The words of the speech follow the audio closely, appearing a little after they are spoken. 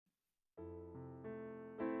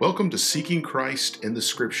Welcome to Seeking Christ in the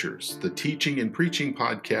Scriptures, the teaching and preaching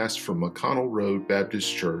podcast from McConnell Road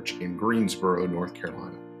Baptist Church in Greensboro, North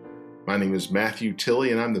Carolina. My name is Matthew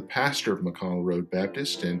Tilley, and I'm the pastor of McConnell Road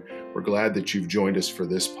Baptist, and we're glad that you've joined us for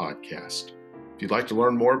this podcast. If you'd like to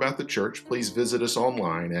learn more about the church, please visit us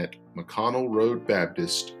online at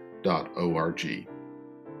mcconnellroadbaptist.org.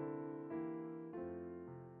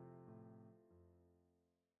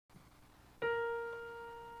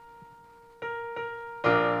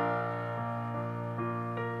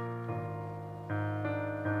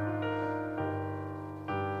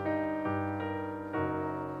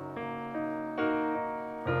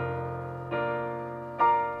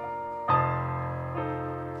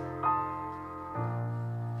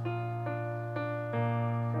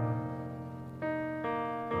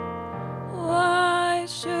 Why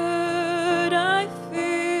should I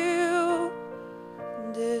feel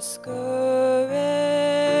discouraged?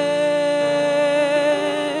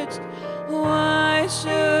 Why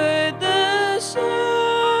should the shadows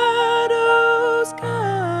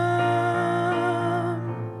come?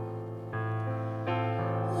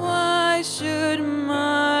 Why should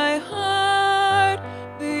my heart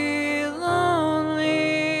be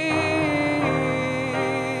lonely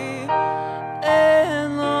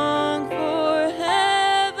and long for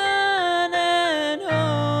heaven and home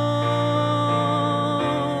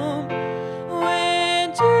when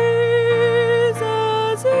Jesus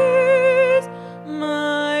is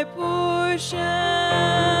my portion,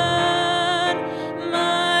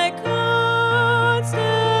 my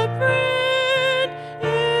constant friend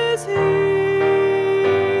is He.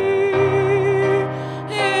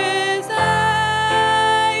 His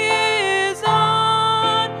eye is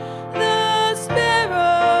on the sparrow,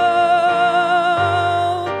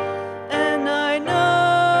 and I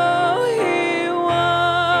know He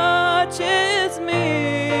watches me.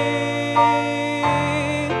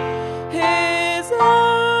 His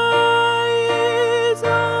eye is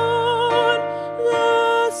on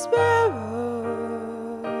the sparrow,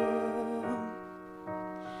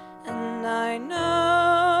 and I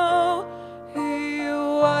know He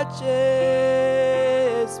watches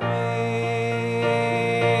me.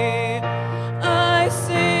 I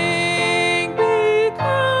sing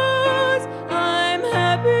because I'm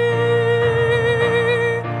happy.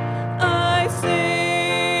 I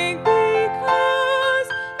sing because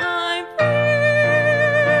I'm free.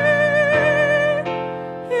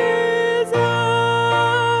 His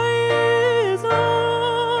eye is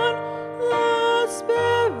on the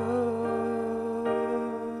sparrow,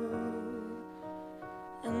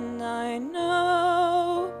 and I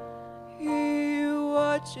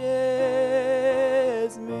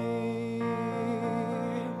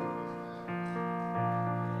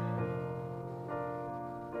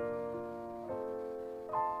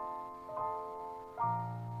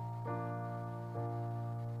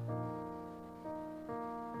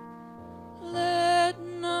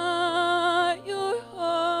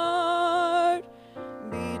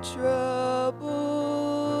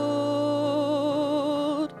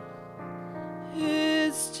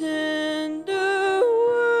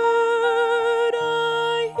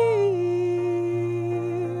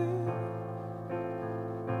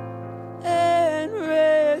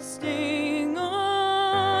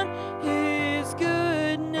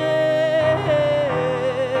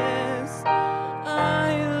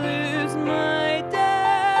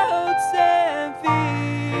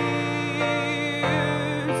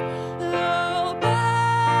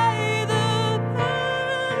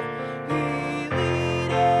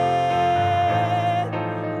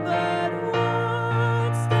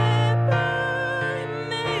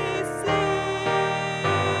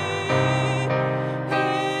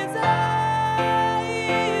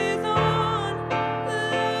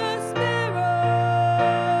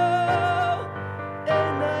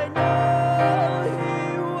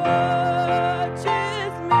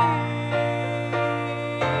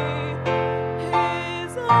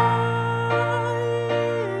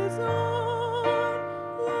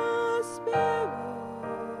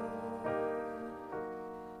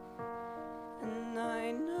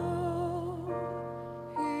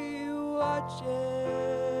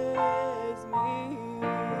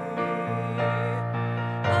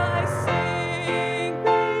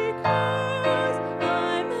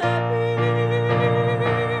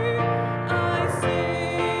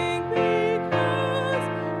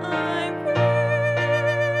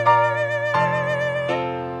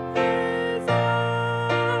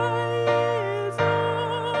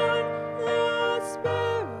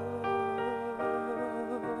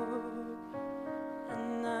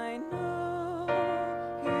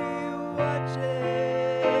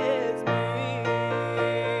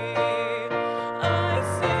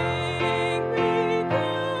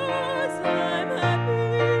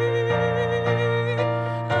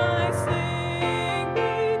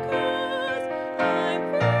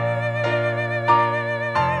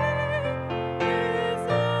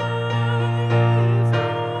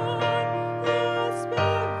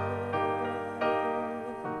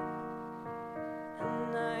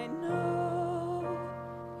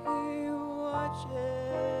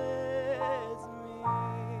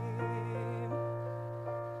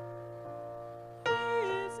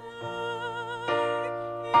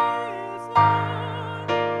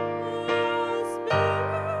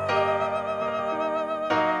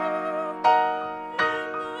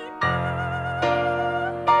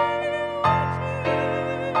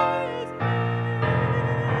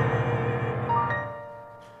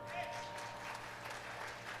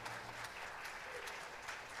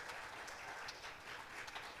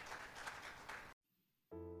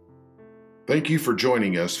Thank you for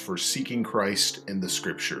joining us for Seeking Christ in the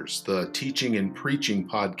Scriptures, the teaching and preaching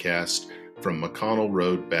podcast from McConnell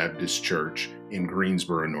Road Baptist Church in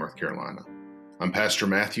Greensboro, North Carolina. I'm Pastor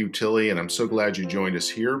Matthew Tilley, and I'm so glad you joined us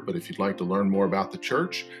here. But if you'd like to learn more about the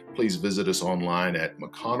church, please visit us online at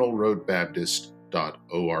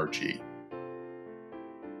mcconnellroadbaptist.org.